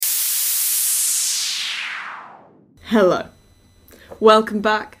Hello. Welcome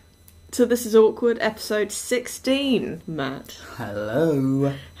back to This Is Awkward, episode 16, Matt.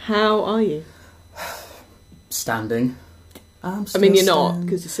 Hello. How are you? Standing. I mean, you're not,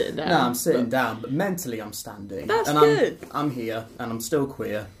 because you're sitting down. No, I'm sitting down, but mentally I'm standing. That's and good. I'm here, and I'm still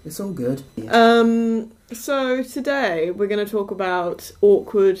queer. It's all good. So today we're going to talk about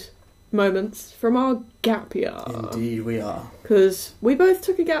awkward moments from our gap year. Indeed we are. Because we both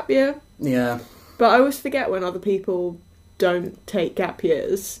took a gap year. Yeah. But I always forget when other people don't take gap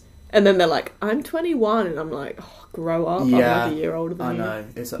years. And then they're like, I'm 21. And I'm like, oh, grow up. Yeah, I'm like a year older than you.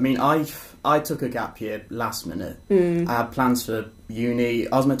 I know. I took a gap year last minute. I had plans for uni.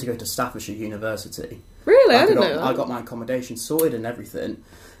 I was meant to go to Staffordshire University. Really? I didn't know that. I got my accommodation sorted and everything.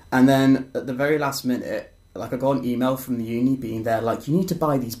 And then at the very last minute, I got an email from the uni being there, you need to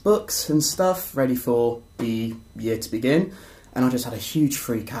buy these books and stuff ready for the year to begin. And I just had a huge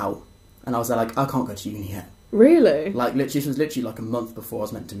freak out. And I was there I can't go to uni yet. Really? This was literally a month before I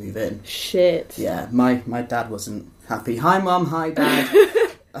was meant to move in. Shit. Yeah, my dad wasn't happy. Hi mum, hi dad.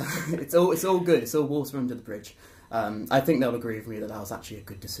 It's all good. It's all water under the bridge. I think they'll agree with me that was actually a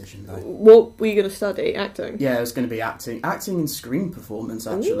good decision though. What were you going to study? Acting? Yeah, it was going to be acting and screen performance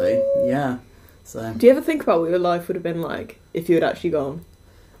actually. Ooh. Yeah. So. Do you ever think about what your life would have been like if you had actually gone?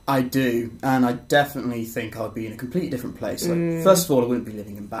 I do, and I definitely think I'd be in a completely different place. First of all, I wouldn't be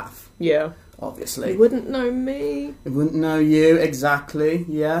living in Bath. Yeah. Obviously. You wouldn't know me. I wouldn't know you, exactly,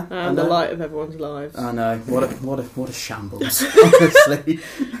 yeah. And the light of everyone's lives. I know, what a shambles, honestly.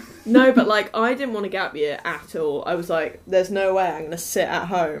 No, but I didn't want a gap year at all. I was like, there's no way I'm going to sit at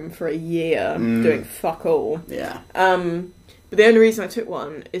home for a year doing fuck all. Yeah. But the only reason I took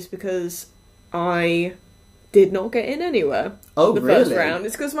one is because I did not get in anywhere. Oh, the really? First round.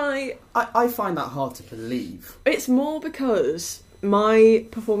 It's because I find that hard to believe. It's more because my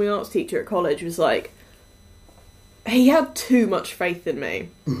performing arts teacher at college was he had too much faith in me.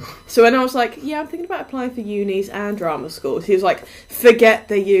 So when I was like, yeah, I'm thinking about applying for unis and drama schools, he was like, forget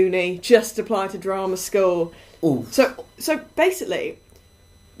the uni, just apply to drama school. Ooh. So basically,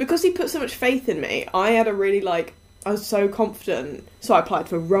 because he put so much faith in me, I had a really I was so confident, so I applied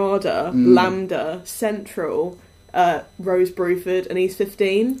for RADA, Lambda, Central, Rose Bruford and East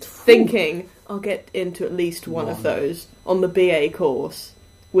 15, thinking I'll get into at least one of those on the BA course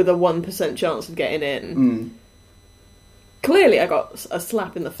with a 1% chance of getting in. Clearly I got a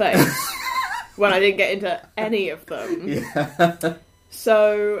slap in the face when I didn't get into any of them. Yeah.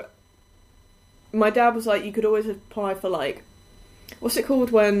 So my dad was like, you could always apply for what's it called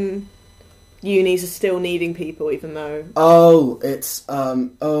when unis are still needing people, even though... Oh, it's,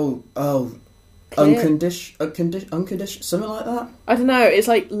 unconditional, something like that? I don't know, it's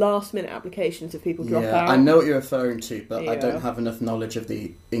last minute applications if people drop out. I know what you're referring to, but yeah. I don't have enough knowledge of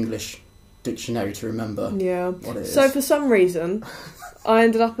the English dictionary to remember what it is. So for some reason, I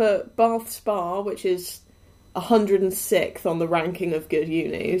ended up at Bath Spa, which is 106th on the ranking of good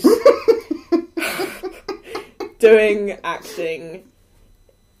unis, doing acting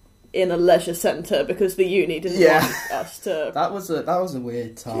in a leisure centre because the uni didn't want us to. That was a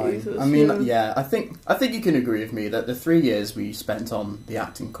weird time. Jesus, I mean, I think you can agree with me that the 3 years we spent on the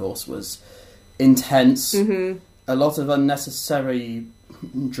acting course was intense. Mm-hmm. A lot of unnecessary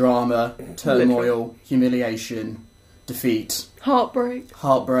drama, turmoil, humiliation, defeat,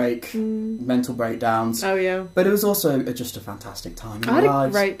 heartbreak, mental breakdowns. Oh yeah. But it was also just a fantastic time. I had a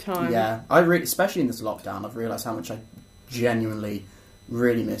great time. Yeah, especially in this lockdown, I've realised how much I genuinely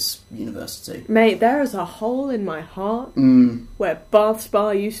really miss university. Mate, there is a hole in my heart where Bath Spa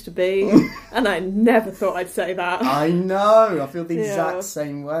used to be, and I never thought I'd say that. I know, I feel the exact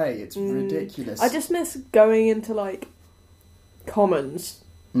same way. It's ridiculous. I just miss going into Commons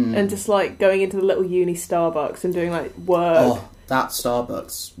and just going into the little uni Starbucks and doing work. Oh, that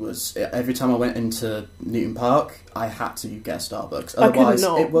Starbucks was... Every time I went into Newton Park, I had to get Starbucks. Otherwise,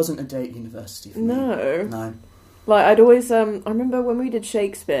 it wasn't a day at university for me. No. I'd always, I remember when we did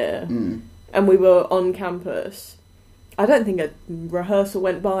Shakespeare and we were on campus, I don't think a rehearsal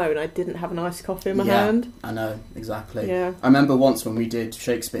went by when I didn't have an iced coffee in my hand. I know, exactly. Yeah. I remember once when we did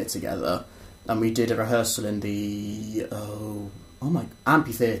Shakespeare together and we did a rehearsal in the,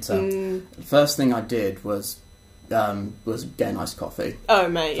 amphitheatre. The first thing I did was get an iced coffee. Oh,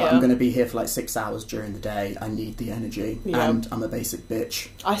 mate, I'm going to be here for 6 hours during the day. I need the energy. Yeah. And I'm a basic bitch.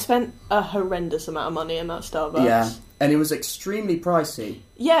 I spent a horrendous amount of money in that Starbucks. Yeah, and it was extremely pricey.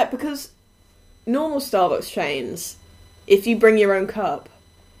 Yeah, because normal Starbucks chains, if you bring your own cup,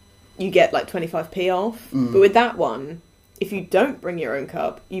 you get 25p off. But with that one, if you don't bring your own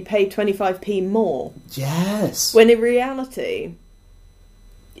cup, you pay 25p more. Yes. When in reality...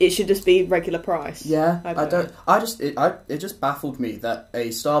 it should just be regular price. Yeah, it just baffled me that a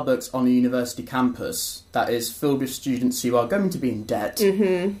Starbucks on a university campus that is filled with students who are going to be in debt,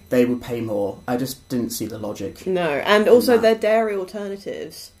 they would pay more. I just didn't see the logic. No, and also their dairy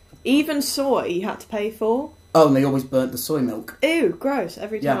alternatives. Even soy you had to pay for. Oh, and they always burnt the soy milk. Ew, gross,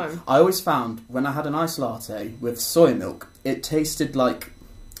 every time. I always found when I had an iced latte with soy milk, it tasted like...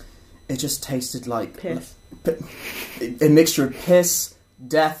 It just tasted like... Piss. A mixture of piss,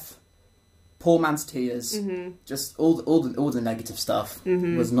 death, poor man's tears, just all the negative stuff.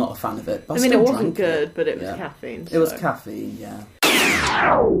 Was not a fan of it. But I mean, it wasn't good, but it was caffeine. It was caffeine, yeah.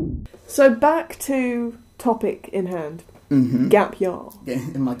 So back to topic in hand. Gap year.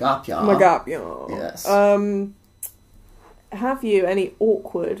 In my gap year. My gap year. Yes. Have you any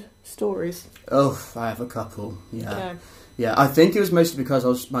awkward stories? Oh, I have a couple. Yeah. Yeah, I think it was mostly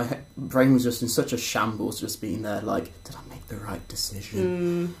because my brain was just in such a shambles, just being there, like, did I make the right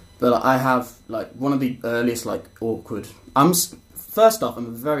decision? But I have, like, one of the earliest, like, awkward... First off, I'm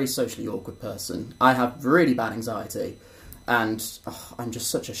a very socially awkward person. I have really bad anxiety, and I'm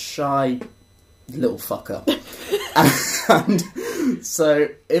just such a shy little fucker. And so,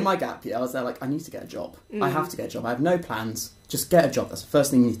 in my gap year, I was there, like, I need to get a job. I have to get a job. I have no plans. Just get a job. That's the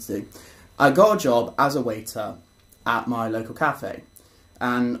first thing you need to do. I got a job as a waiter at my local cafe,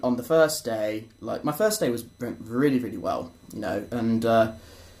 and on the first day, like, my first day went really, really well, you know, and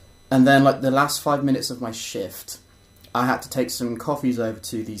then, like, the last 5 minutes of my shift, I had to take some coffees over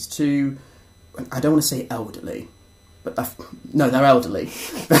to these two, I don't want to say elderly, but no, they're elderly.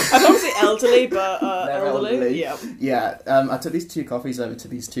 I don't say elderly, but they're elderly. Yeah. I took these two coffees over to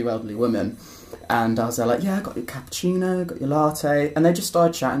these two elderly women, and I was there like, yeah, I got your cappuccino, got your latte, and they just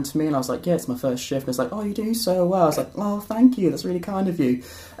started chatting to me, and I was like, yeah, it's my first shift, and it's like, oh, you're doing so well. I was like, oh, thank you, that's really kind of you.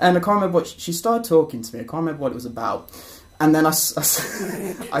 And I can't remember what she started talking to me. I can't remember what it was about, and then I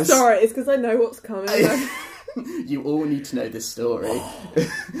sorry, it's because I know what's coming. You all need to know this story.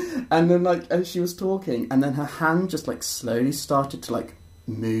 And then, like, as she was talking, and then her hand just, like, slowly started to, like,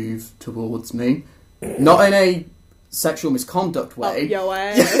 move towards me. Not in a sexual misconduct way. Up your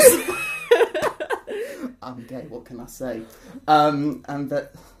ass. I'm gay, what can I say? And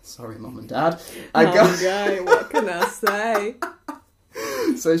that... Sorry, Mum and Dad. I'm gay, what can I say?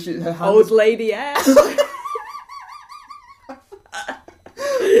 So her hand Old lady ass.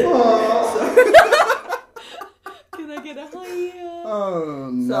 Can I get a higher? Oh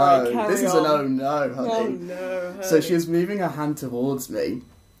no, sorry, this is an oh no, honey. Oh no, honey. So she was moving her hand towards me,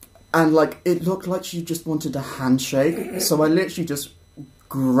 and, like, it looked like she just wanted a handshake, so I literally just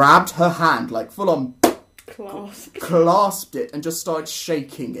grabbed her hand, like, full on clasped it, and just started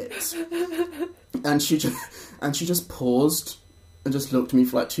shaking it. And she just paused and just looked at me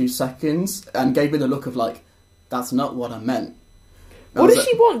for like 2 seconds and gave me the look of, like, that's not what I meant. What did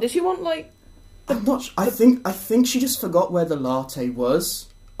she want? Did she want, like... I'm not sure. I think she just forgot where the latte was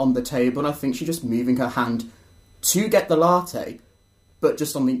on the table, and I think she just moving her hand to get the latte, but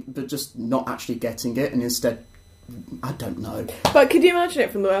just not actually getting it, and instead, I don't know. But could you imagine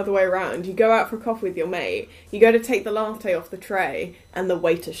it from the other way around? You go out for a coffee with your mate, you go to take the latte off the tray, and the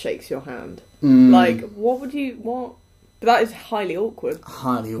waiter shakes your hand. Like, what? But that is highly awkward.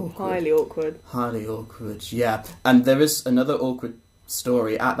 Highly awkward, yeah. And there is another awkward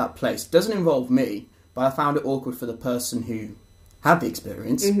story at that place. It doesn't involve me, but I found it awkward for the person who had the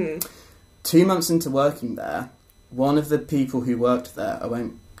experience. 2 months into working there, one of the people who worked there, I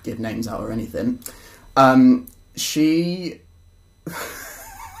won't give names out or anything, she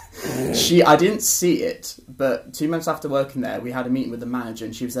I didn't see it, but 2 months after working there, we had a meeting with the manager,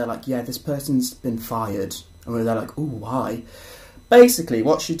 and she was there like, yeah, this person's been fired. And we were there like, oh, why? Basically,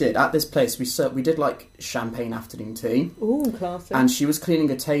 what she did at this place, we did, like, champagne afternoon tea. Ooh, classic. And she was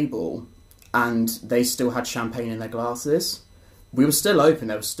cleaning a table, and they still had champagne in their glasses. We were still open,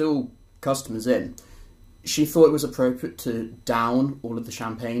 there were still customers in. She thought it was appropriate to down all of the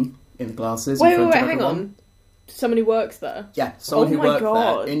champagne in the glasses. Wait, hang on. Someone who works there? Yeah, someone who worked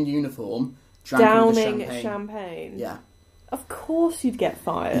there in uniform, drank downing the champagne. Yeah. Of course you'd get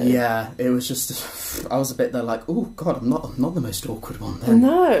fired. Yeah, it was just... I was a bit there like, oh, God, I'm not the most awkward one then.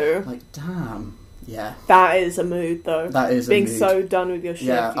 No. Like, damn. Yeah. That is a mood, though. That is Being a mood. so done with your shit.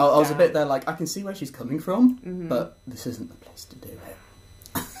 Yeah, I was a bit there like, I can see where she's coming from, but this isn't the place to do it.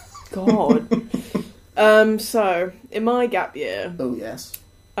 God. So, in my gap year... Oh, yes.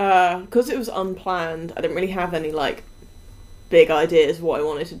 Because it was unplanned, I didn't really have any, like, big ideas what I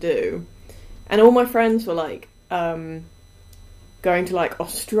wanted to do. And all my friends were, like, going to, like,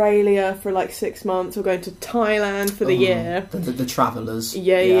 Australia for, like, 6 months, or going to Thailand for the year. The travellers.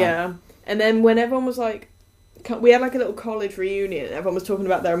 Yeah. And then when everyone was like, we had like a little college reunion. Everyone was talking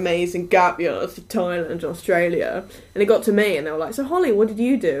about their amazing gap years to Thailand and Australia. And it got to me and they were like, so Holly, what did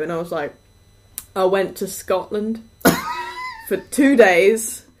you do? And I was like, I went to Scotland for 2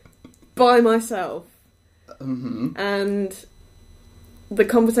 days by myself. Mm-hmm. And the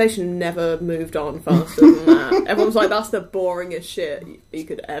conversation never moved on faster than that. Everyone's like, that's the boringest shit you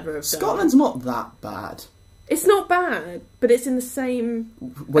could ever have done. Scotland's not that bad. It's not bad, but it's in the same...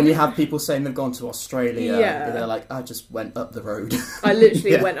 When you have people saying they've gone to Australia, Yeah. they're like, I just went up the road. I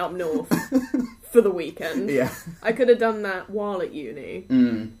literally Yeah. went up north for the weekend. Yeah. I could have done that while at uni,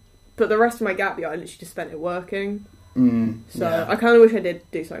 but the rest of my gap year, I literally just spent it working. So yeah. I kind of wish I did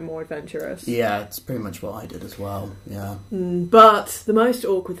do something more adventurous. Yeah, it's pretty much what I did as well, yeah. But the most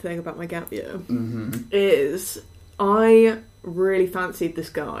awkward thing about my gap year is I really fancied this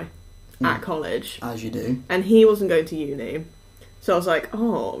guy at college. As you do. And he wasn't going to uni. So I was like,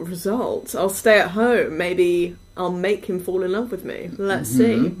 oh, results. I'll stay at home. Maybe I'll make him fall in love with me. Let's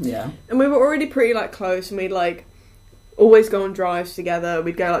see. Yeah. And we were already pretty, like, close. And we'd, like, always go on drives together.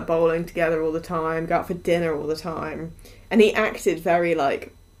 We'd go, like, bowling together all the time. Go out for dinner all the time. And he acted very,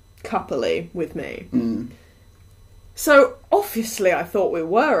 like, coupley with me. So, obviously, I thought we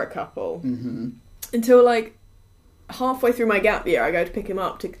were a couple. Until, like, halfway through my gap year, I go to pick him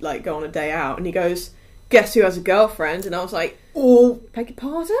up to, like, go on a day out, and he goes, guess who has a girlfriend? And I was like, oh, beg your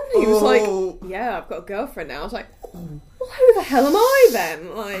pardon? He was like, yeah, I've got a girlfriend now. I was like, well, who the hell am I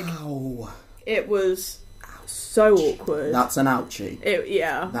then? Like, it was so awkward. That's an ouchie.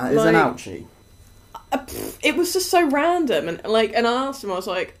 Yeah. That is an ouchie. It was just so random, and I asked him, I was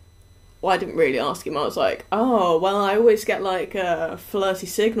like, well, I didn't really ask him, I was like, oh, well, I always get, like, flirty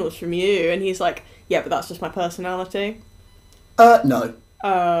signals from you, and he's like, yeah, but that's just my personality. No.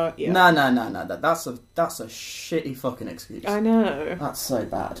 Yeah. No. That's a shitty fucking excuse. I know. That's so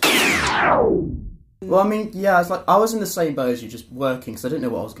bad. Well, I mean, yeah, it's like I was in the same boat as you, just working because I didn't know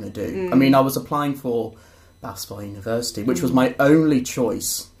what I was going to do. I mean, I was applying for Bath University, which was my only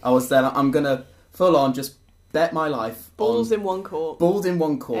choice. I was there. Like, I'm going to full on just bet my life. Balls in one court. Balls in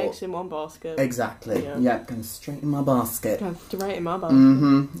one court. Eggs in one basket. Exactly. Yeah, going straight in my basket. Going straight in my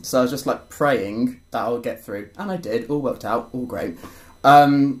basket. So I was just like praying that I would get through, and I did. All worked out. All great.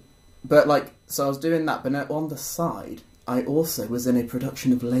 But like, so I was doing that, but on the side, I also was in a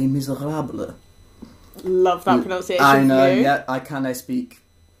production of Les Miserables. Love that pronunciation. I know. For you. Yeah, I can speak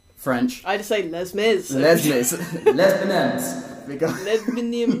French. I just say Les Mis. Les Mis. Lesbians.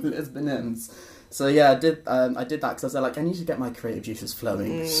 Lesbians. Lesbians. So yeah, I did that because I was like, I need to get my creative juices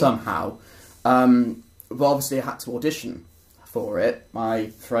flowing somehow. But obviously I had to audition for it. My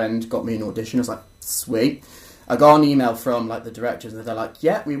friend got me an audition. I was like, sweet. I got an email from like the directors and they're like,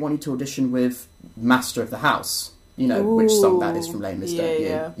 yeah, we want you to audition with Master of the House. You know which song that is from Les Mis, don't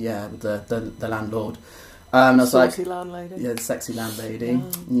you? Yeah, with the landlord. And I was Saucy like, landlady. Yeah, the sexy landlady.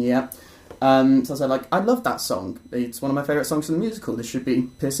 Yeah. So I was like, I love that song. It's one of my favourite songs from the musical. This should be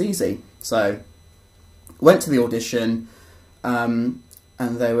piss easy. So went to the audition, and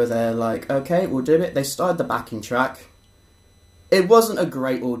they were there like, okay, we'll do it. They started the backing track. It wasn't a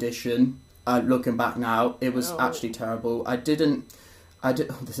great audition. Looking back now, it was actually terrible.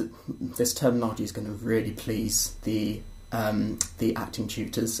 This terminology is going to really please the acting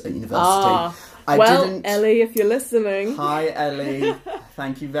tutors at university. Ellie, if you're listening. Hi, Ellie.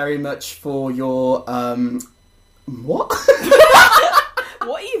 Thank you very much for your what?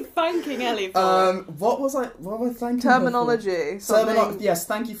 What are you thanking Ellie for? What was I thanking Terminology. her for? Yes,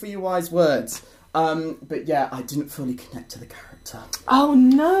 thank you for your wise words. But yeah, I didn't fully connect to the character. Oh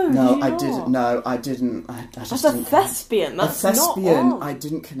no! No, I didn't. No, I didn't. I just That's a didn't thespian. That's a thespian. Not on. I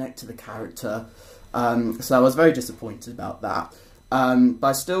didn't connect to the character, so I was very disappointed about that. But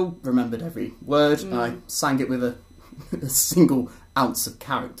I still remembered every word, and I sang it with a single ounce of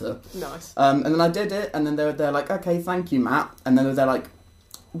character. Nice. And then I did it, and then they're like, okay, thank you, Matt. And then they're like,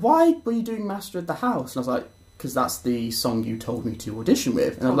 why were you doing Master of the House? And I was like, because that's the song you told me to audition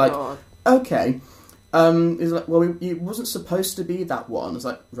with. And I was like, God. Okay. He's like, well, it wasn't supposed to be that one. I was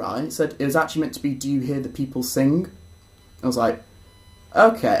like, right. He said, it was actually meant to be, do you hear the people sing? I was like,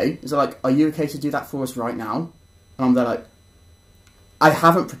 okay. He's like, are you okay to do that for us right now? And I'm there like, I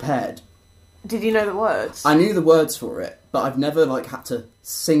haven't prepared. Did you know the words? I knew the words for it, but I've never, like, had to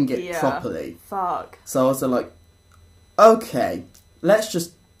sing it properly. Fuck. So I was there like, okay, let's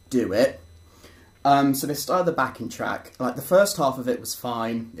just do it. So they started the backing track. Like, the first half of it was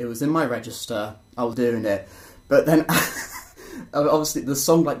fine. It was in my register. I was doing it. But then, obviously, the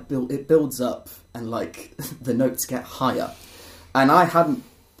song, like, it builds up and, like, the notes get higher. And I hadn't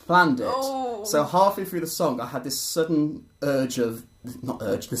planned it. Oh. So halfway through the song, I had this sudden the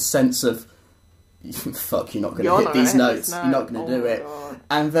sense of, fuck, you're not going to hit these notes. You're not going to do it. God.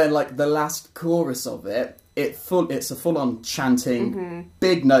 And then, like, the last chorus of it, it's a full-on chanting,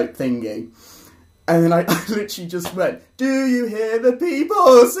 big note thingy. And then I literally just went, do you hear the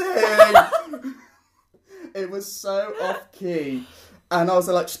people sing? It was so off-key. And I was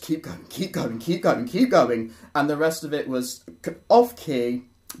like, just keep going, keep going, keep going, keep going. And the rest of it was off-key,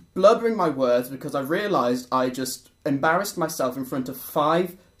 blubbering my words, because I realised I just embarrassed myself in front of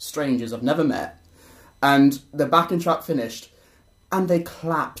 5 strangers I've never met. And the backing track finished, and they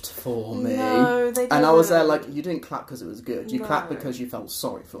clapped for me. No, they didn't. And I was there like, you didn't clap because it was good. You clapped because you felt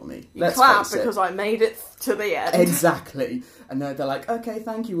sorry for me. You clapped because I made it to the end. Exactly. And they're like, okay,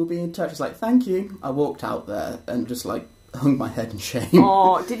 thank you, we'll be in touch. It's like, thank you. I walked out there and just like hung my head in shame.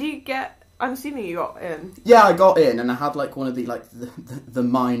 Oh, did you get... I'm assuming you got in. Yeah, I got in, and I had like one of the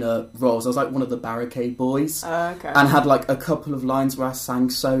minor roles. I was like one of the barricade boys. Okay. And had like a couple of lines where I sang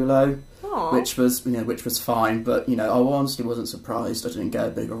solo. Aww. Which was fine, but I honestly wasn't surprised I didn't get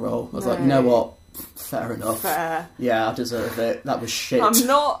a bigger role. I was like, you know what, fair enough. Fair. Yeah, I deserve it. That was shit.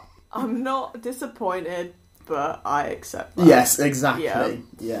 I'm not disappointed, but I accept that. Yes, exactly.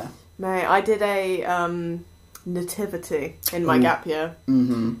 Yeah. Mate, I did a nativity in my gap year.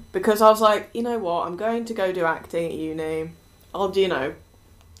 Mm-hmm. Because I was like, you know what, I'm going to go do acting at uni. I'll,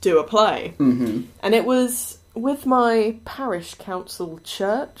 do a play. Mm-hmm. And it was with my parish council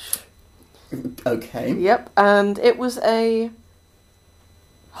church. Okay. Yep, and it was a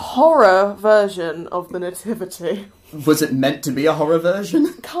horror version of the nativity. Was it meant to be a horror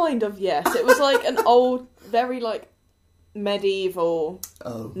version? Kind of, yes. It was like an old, very like medieval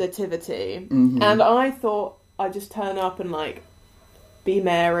nativity. Mm-hmm. And I thought I'd just turn up and like be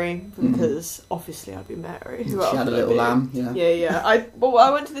Mary, because obviously I'd be Mary. Who else She had a would I little be? lamb, yeah. Yeah. I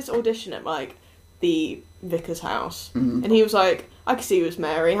went to this audition at like the vicar's house, and he was like, I can see you as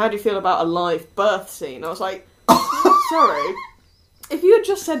Mary. How do you feel about a live birth scene? I was like, sorry. If you had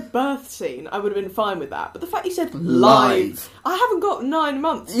just said birth scene, I would have been fine with that. But the fact you said live, I haven't got 9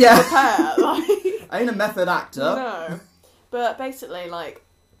 months to prepare. Like, I ain't a method actor. No. But basically, like,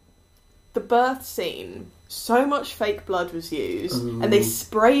 the birth scene, so much fake blood was used, and they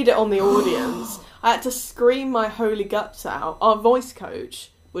sprayed it on the audience. I had to scream my holy guts out. Our voice coach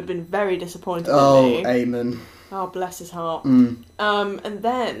would have been very disappointed in me. Oh, amen. Oh, bless his heart. And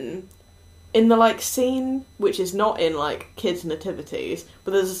then, in the, like, scene, which is not in, like, kids' nativities,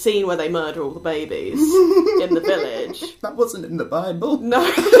 but there's a scene where they murder all the babies in the village. That wasn't in the Bible. No.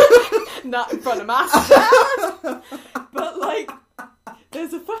 Not in front of Mass. But, like,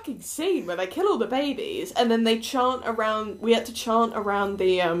 there's a fucking scene where they kill all the babies, and then they chant around... We had to chant around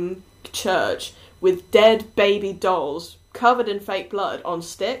the church with dead baby dolls covered in fake blood on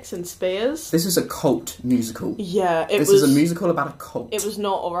sticks and spears. This is a cult musical. Yeah, This is a musical about a cult. It was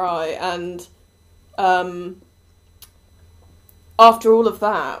not alright, and after all of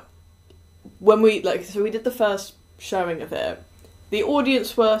that, when we did the first showing of it, the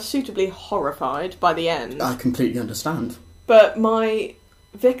audience were suitably horrified by the end. I completely understand. But my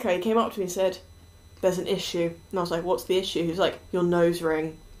vicar came up to me and said, there's an issue. And I was like, what's the issue? He was like, your nose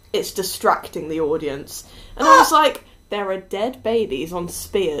ring. It's distracting the audience. And I was like, there are dead babies on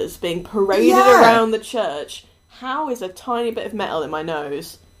spears being paraded around the church. How is a tiny bit of metal in my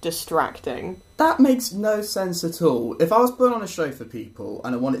nose distracting? That makes no sense at all. If I was putting on a show for people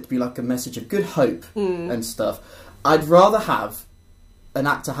and I want it to be like a message of good hope and stuff, I'd rather have an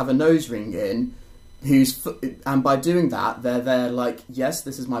actor have a nose ring in and by doing that, they're like, yes,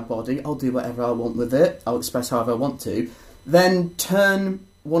 this is my body, I'll do whatever I want with it, I'll express however I want to, then turn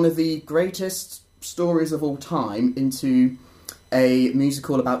one of the greatest stories of all time into a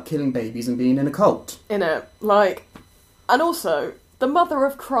musical about killing babies and being in a cult. In it, like, and also, the mother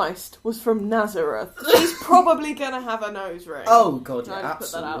of Christ was from Nazareth. She's probably gonna have a nose ring. Oh god, yeah,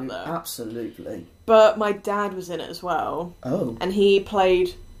 Put that out there. Absolutely. But my dad was in it as well. Oh. And he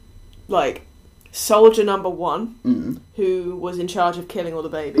played, like, soldier number 1, who was in charge of killing all the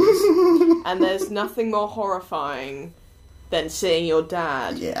babies. And there's nothing more horrifying than seeing your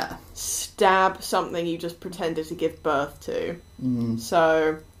dad stab something you just pretended to give birth to.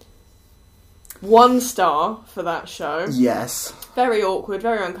 So, 1 star for that show. Yes. Very awkward,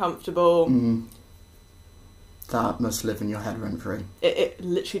 very uncomfortable. That must live in your head rent-free. It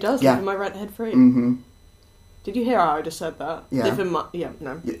literally does live in my head free. Did you hear how I just said that? Yeah. Live in my... Yeah,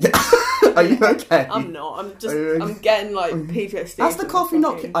 no. Are you okay? I'm not. I'm getting, like, PTSD. Has the coffee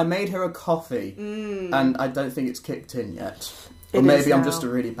not... I made her a coffee, and I don't think it's kicked in yet. Or It maybe is I'm now. just a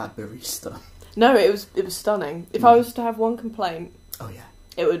really bad barista. No, it was stunning. If I was to have one complaint, Oh, yeah.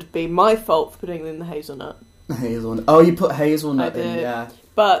 it would be my fault for putting in the hazelnut. Hazelnut. Oh, you put hazelnut I in, did. yeah.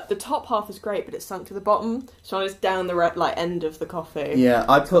 But the top half is great, but it's sunk to the bottom, so I was down the end of the coffee. Yeah,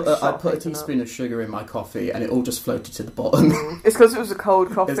 I put a hazelnut. teaspoon of sugar in my coffee, and it all just floated to the bottom. It's because it was a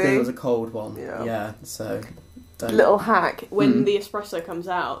cold coffee. It's because it was a cold one. Yeah. Yeah, so... Don't. Little hack, when the espresso comes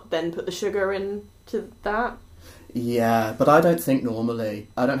out, then put the sugar into that. Yeah, but I don't think normally.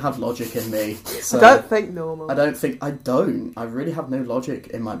 I don't have logic in me. So I don't think normal. I really have no logic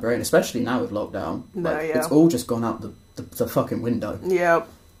in my brain, especially now with lockdown. No, yeah. It's all just gone out the fucking window. Yeah.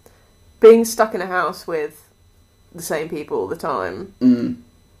 Being stuck in a house with the same people all the time,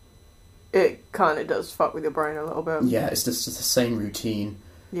 it kind of does fuck with your brain a little bit. Yeah, it's just the same routine.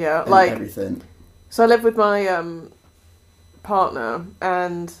 Yeah, and like... everything. So I live with my partner,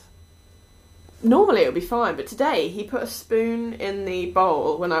 and normally it would be fine, but today he put a spoon in the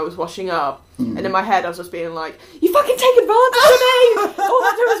bowl when I was washing up, and in my head I was just being like, "You fucking take advantage of me! All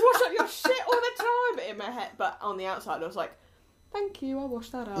I do is wash up your shit all the time." But in my head, but on the outside I was like, "Thank you, I'll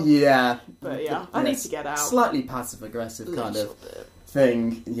wash that out." Yeah, but yeah, I need to get out. Slightly passive aggressive kind of bit.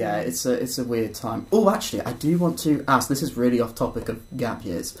 thing. Yeah, it's a weird time. Oh, actually, I do want to ask. This is really off topic of gap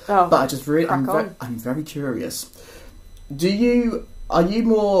years, but I just really I'm very curious. Are you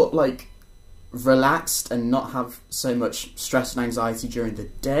more like relaxed and not have so much stress and anxiety during the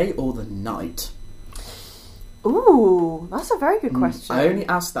day or the night? Ooh, that's a very good question. I only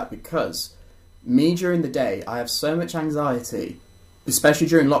ask that because me during the day, I have so much anxiety, especially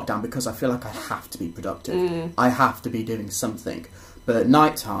during lockdown, because I feel like I have to be productive. I have to be doing something. But at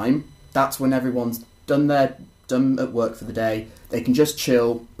night time, that's when everyone's done at work for the day. They can just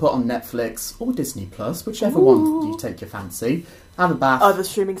chill, put on Netflix or Disney Plus, whichever one you take your fancy. Have a bath. Other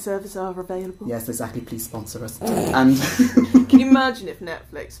streaming services are available. Yes, exactly. Please sponsor us. And can you imagine if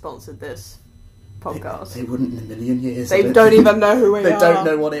Netflix sponsored this podcast? They wouldn't in a million years. They don't even know who we are. They don't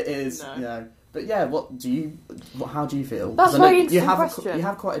know what it is. No. Yeah. But yeah, how do you feel? That's a very interesting question. You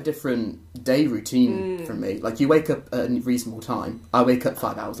have quite a different day routine from me. Like, you wake up at a reasonable time. I wake up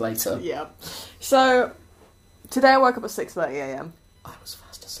 5 hours later. Yeah. So, today I woke up at 6:30 a.m. I was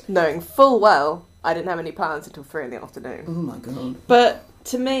fast asleep. Knowing full well I didn't have any plans until 3 in the afternoon. Oh my god. But,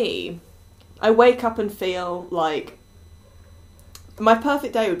 to me, I wake up and feel like... My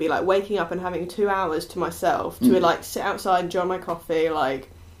perfect day would be, like, waking up and having 2 hours to myself to, like, sit outside, enjoy my coffee, like...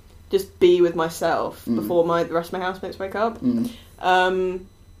 just be with myself before the rest of my housemates wake up. And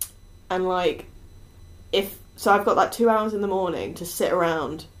like, so I've got like 2 hours in the morning to sit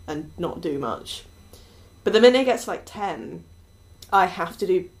around and not do much. But the minute it gets like 10, I have to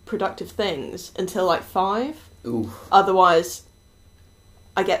do productive things until like 5. Ooh. Otherwise,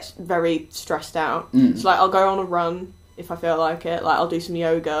 I get very stressed out. So like, I'll go on a run if I feel like it. Like, I'll do some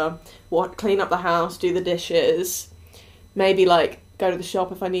yoga, clean up the house, do the dishes, maybe like go to the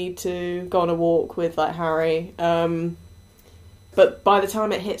shop if I need to, go on a walk with like Harry. But by the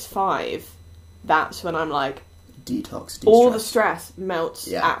time it hits 5, that's when I'm like, de-stress. All the stress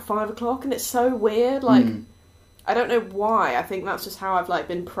melts at 5 o'clock, and it's so weird. Like, I don't know why. I think that's just how I've like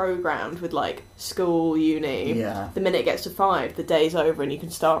been programmed with like school, uni. Yeah. The minute it gets to 5, the day's over, and you can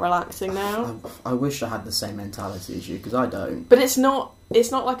start relaxing now. I wish I had the same mentality as you, because I don't. But it's not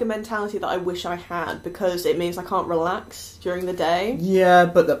like a mentality that I wish I had, because it means I can't relax during the day. Yeah,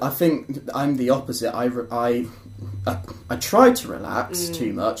 but I think I'm the opposite. I try to relax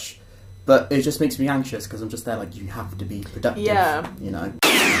too much, but it just makes me anxious, because I'm just there like, you have to be productive. Yeah. You know.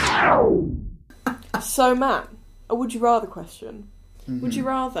 So, Matt, a would you rather question. Would you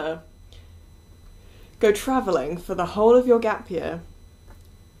rather go travelling for the whole of your gap year,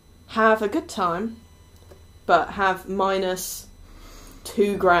 have a good time, but have minus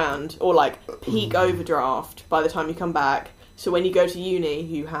 $2,000 or like peak overdraft by the time you come back, so when you go to uni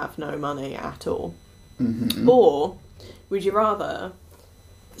you have no money at all? Or would you rather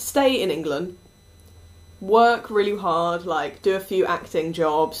stay in England, work really hard, like do a few acting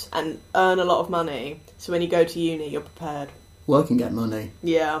jobs and earn a lot of money, so when you go to uni you're prepared? Work and get money.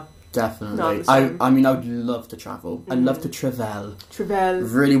 Yeah, definitely. No, I mean, I would love to travel. I'd love to travel.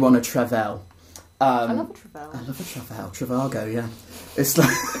 Really want to travel. I love a travel. I love a travel. Trivago, yeah. It's like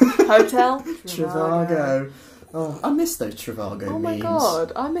hotel Trivago. Oh, I miss those Trivago memes. Oh my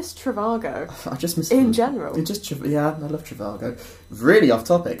god, I miss Trivago. I just miss in general. Yeah, I love Trivago. Really off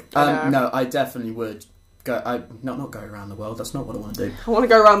topic. No, I definitely would go. Not go around the world. That's not what I want to do. I want to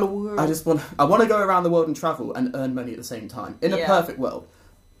go around the world. I want to go around the world and travel and earn money at the same time in a perfect world.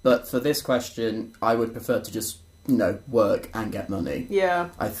 But for this question, I would prefer to just work and get money. Yeah.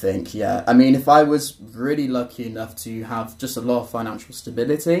 I think, yeah. I mean, if I was really lucky enough to have just a lot of financial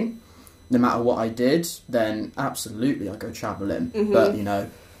stability, no matter what I did, then absolutely I'd go travelling. But,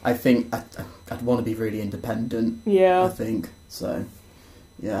 I think I'd want to be really independent. Yeah. I think so.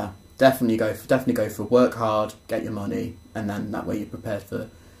 Yeah, definitely go for work hard, get your money, and then that way you're prepared for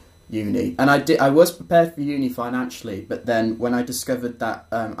uni. And I was prepared for uni financially, but then when I discovered that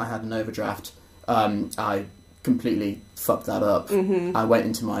I had an overdraft, I completely fucked that up. Mm-hmm. I went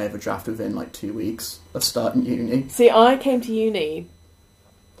into my overdraft within like 2 weeks of starting uni. See, I came to uni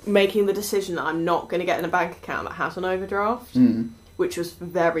making the decision that I'm not going to get in a bank account that has an overdraft, which was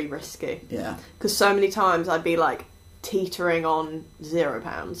very risky. Yeah. Because so many times I'd be like teetering on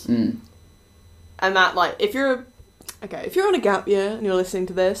 £0. And that, like, if you're on a gap year and you're listening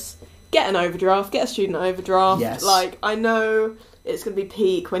to this, get an overdraft, get a student overdraft. Yes. Like, I know it's going to be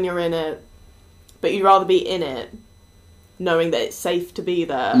peak when you're in it, but you'd rather be in it knowing that it's safe to be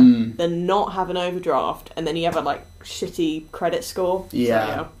there than not have an overdraft and then you have a, like, shitty credit score. Yeah.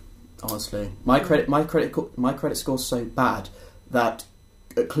 So, yeah. Honestly, my credit score's so bad that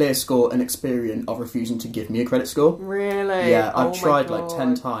ClearScore and Experian are refusing to give me a credit score. Really? Yeah, Oh I've tried my like God.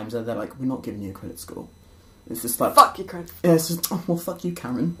 10 times and they're like, we're not giving you a credit score. It's just like... Fuck your credit. Yeah, it's just, oh, well, fuck you,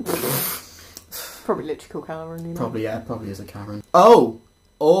 Karen. Probably literally called Karen, you know. Probably is a Karen. Oh!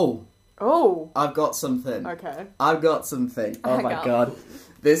 Oh! I've got something. Okay. I've got something. Oh Hang my on. God.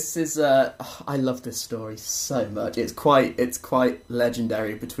 This is, I love this story so much. It's quite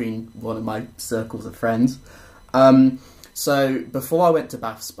legendary between one of my circles of friends. So, before I went to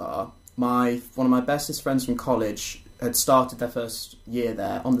Bath Spa, one of my bestest friends from college had started their first year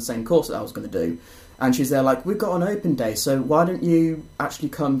there on the same course that I was going to do. And she's there like, we've got an open day, so why don't you actually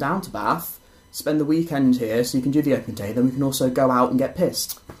come down to Bath, spend the weekend here so you can do the open day, then we can also go out and get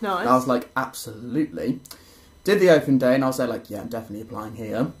pissed. Nice. And I was like, absolutely. Did the open day, and I was there like, yeah, I'm definitely applying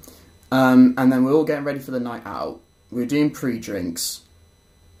here. And then we're all getting ready for the night out. We were doing pre-drinks.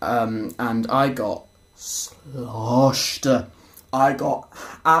 And I got sloshed. I got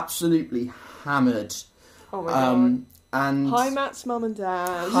absolutely hammered. Oh my God. And Hi, Matt's mum and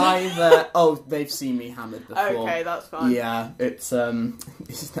dad. hi there. Oh, they've seen me hammered before. Okay, that's fine. Yeah, it's I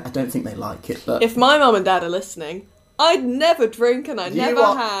don't think they like it, but If my mum and dad are listening, I'd never drink and I never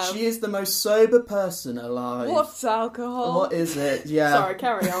have. She is the most sober person alive. What's alcohol? What is it? Yeah. Sorry,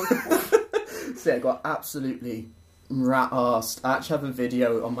 carry on. So yeah, I got absolutely rat-arsed. I actually have a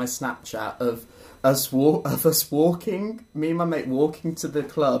video on my Snapchat of us walking, me and my mate walking to the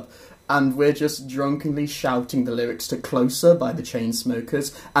club, and we're just drunkenly shouting the lyrics to Closer by the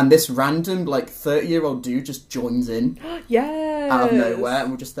Chainsmokers, and this random, like, 30-year-old dude just joins in Yes. out of nowhere,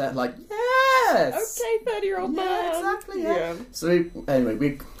 and we're just there like, yes! Okay, 30-year-old man. Yeah, exactly, yeah. So,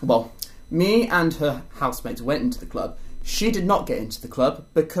 anyway, me and her housemates went into the club. She did not get into the club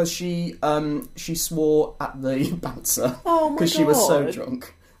because she swore at the bouncer. Oh my Because she was so God.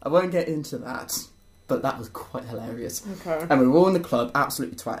 drunk. I won't get into that, but that was quite hilarious. Okay. And we were all in the club,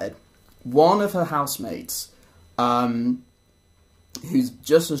 absolutely twatted. One of her housemates, who's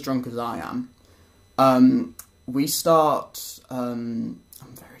just as drunk as I am, we start... I'm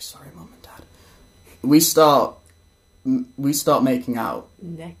very sorry, Mum and Dad. We start making out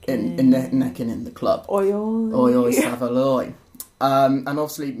Necking. necking in the club. Oi, oi. Savaloy. And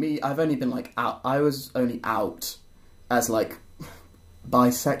obviously I was only out as like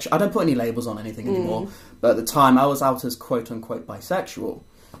bisexual. I don't put any labels on anything anymore, but at the time I was out as quote unquote bisexual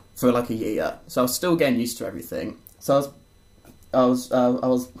for like a year. So I was still getting used to everything. So I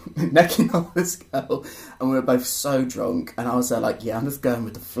was necking on this girl and we were both so drunk and I was there like, yeah, I'm just going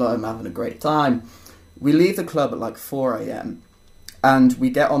with the flow, I'm having a great time. We leave the club at like 4 a.m. and we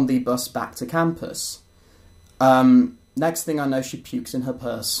get on the bus back to campus. Next thing I know, she pukes in her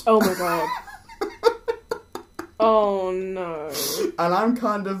purse. Oh my God. Oh no. And I'm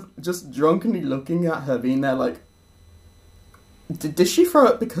kind of just drunkenly looking at her, being there like, did she throw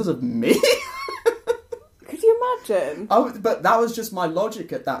it because of me? Could you imagine? But that was just my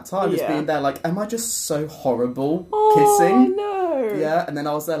logic at that time, just Yeah. being there like, am I just so horrible Oh kissing? no. Yeah, and then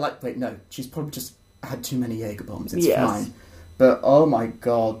I was there like, wait, no, she's probably just had too many Jaeger bombs. It's Yes. fine. But oh my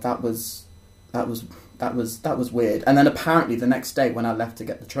God, that was weird. And then apparently the next day when I left to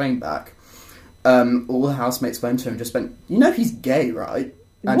get the train back, all the housemates went to her and just went, you know he's gay, right?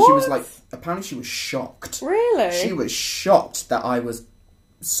 And she was What? like, apparently she was shocked. Really? She was shocked that I was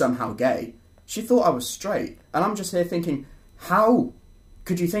somehow gay. She thought I was straight. And I'm just here thinking, how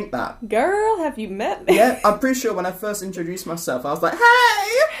could you think that? Girl, have you met me? Yeah, I'm pretty sure when I first introduced myself, I was like,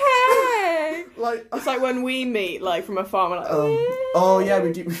 hey! Hey! Like, It's like when we meet, like, from afar, we're like, oh yeah,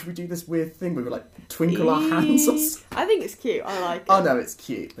 we do this weird thing where we like twinkle our hands or something. I think it's cute. I like it. Oh no, it's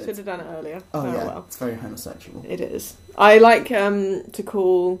cute. But Should have done it earlier. oh yeah, Well. it's very homosexual. It is. I like to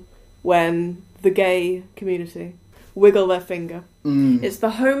call when the gay community wiggle their finger It's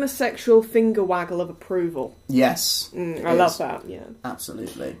the homosexual finger waggle of approval. Yes. I love that, yeah.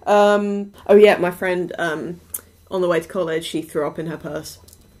 Absolutely. Oh yeah, my friend, on the way to college, she threw up in her purse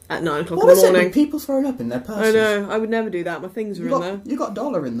at 9 o'clock in the morning. With people throwing up in their purses? I know, I would never do that. My things are in there. You got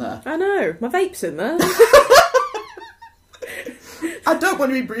 $1 in there. I know, my vape's in there. I don't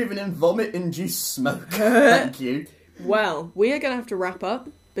want to be breathing in vomit-induced smoke. Thank you. Well, we are going to have to wrap up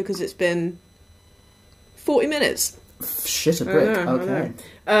because it's been 40 minutes. Shit a brick. Okay.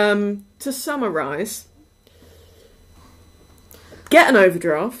 To summarise, get an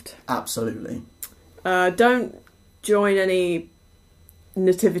overdraft. Absolutely. Don't join any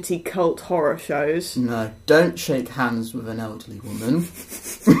nativity cult horror shows. No, don't shake hands with an elderly woman.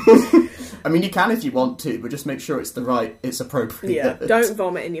 I mean, you can if you want to, but just make sure it's appropriate. Yeah, don't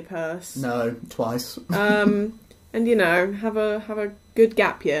vomit in your purse. No, twice. And have a good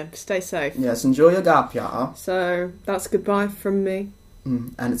gap year. Stay safe. Yes, enjoy your gap year. So that's goodbye from me.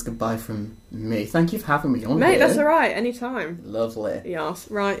 And it's goodbye from me. Thank you for having me on, mate. here. That's all right. Anytime. Lovely. Yes.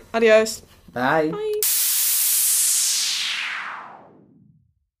 Right. Adios. Bye. Bye.